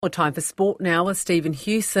Well, time for sport now with Stephen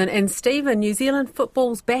Hewson. And Stephen, New Zealand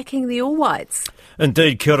football's backing the All Whites.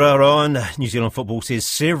 Indeed, kia ora, Ryan. New Zealand football says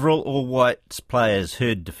several All Whites players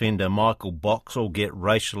heard defender Michael Boxall get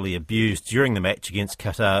racially abused during the match against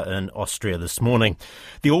Qatar in Austria this morning.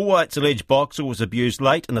 The All Whites allege Boxall was abused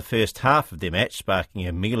late in the first half of their match, sparking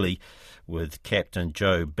a melee with captain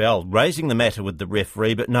Joe Bell, raising the matter with the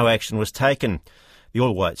referee, but no action was taken. The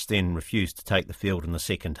All Whites then refused to take the field in the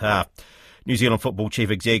second half. New Zealand Football Chief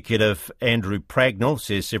Executive Andrew Pragnell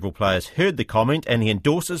says several players heard the comment and he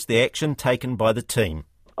endorses the action taken by the team.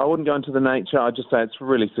 I wouldn't go into the nature. I'd just say it's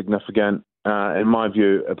really significant, in my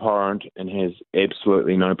view, abhorrent, and has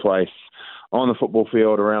absolutely no place on the football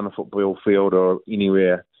field, around the football field, or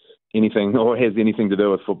anywhere, anything, or has anything to do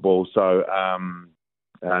with football. So,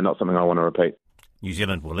 not something I want to repeat. New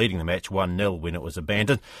Zealand were leading the match 1-0 when it was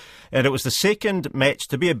abandoned. And it was the second match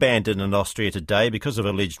to be abandoned in Austria today because of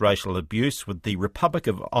alleged racial abuse, with the Republic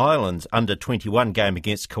of Ireland's under-21 game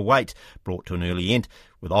against Kuwait brought to an early end,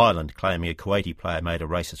 with Ireland claiming a Kuwaiti player made a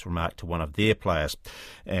racist remark to one of their players.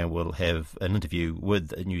 And we'll have an interview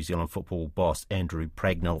with New Zealand football boss Andrew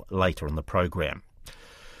Pragnell later in the programme.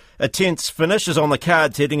 A tense finish is on the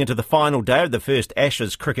cards heading into the final day of the first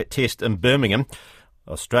Ashes cricket test in Birmingham.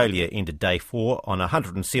 Australia ended day 4 on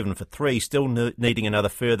 107 for 3, still needing another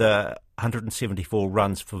further 174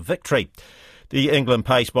 runs for victory. The England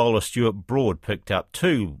pace bowler Stuart Broad picked up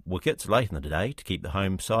 2 wickets late in the day to keep the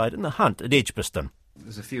home side in the hunt at Edgbaston.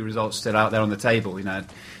 There's a few results still out there on the table. You know,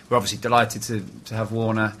 we're obviously delighted to have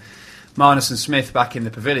Warner, Marnus and Smith back in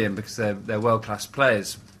the pavilion because they're world-class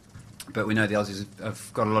players. But we know the Aussies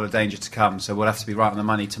have got a lot of danger to come, so we'll have to be right on the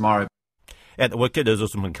money tomorrow. At the wicket is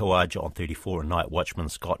Usman Khawaja on 34 and night watchman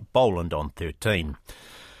Scott Boland on 13.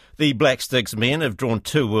 The Black Sticks men have drawn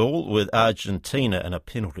 2-2 with Argentina in a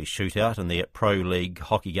penalty shootout in their Pro League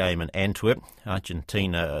hockey game in Antwerp.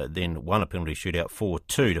 Argentina then won a penalty shootout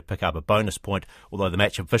 4-2 to pick up a bonus point, although the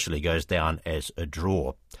match officially goes down as a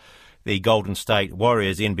draw. The Golden State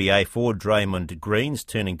Warriors NBA forward Draymond Green's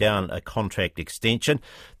turning down a contract extension.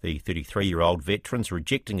 The 33-year-old veteran's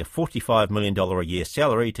rejecting a $45 million a year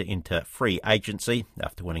salary to enter free agency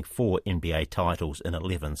after winning 4 NBA titles in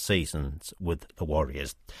 11 seasons with the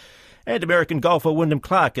Warriors. And American golfer Wyndham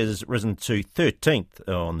Clark has risen to 13th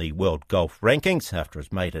on the world golf rankings after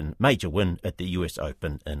his maiden major win at the US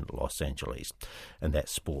Open in Los Angeles. And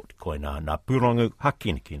that's sport. Koina na purongu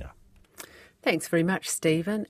hakinakina. Thanks very much, Stephen.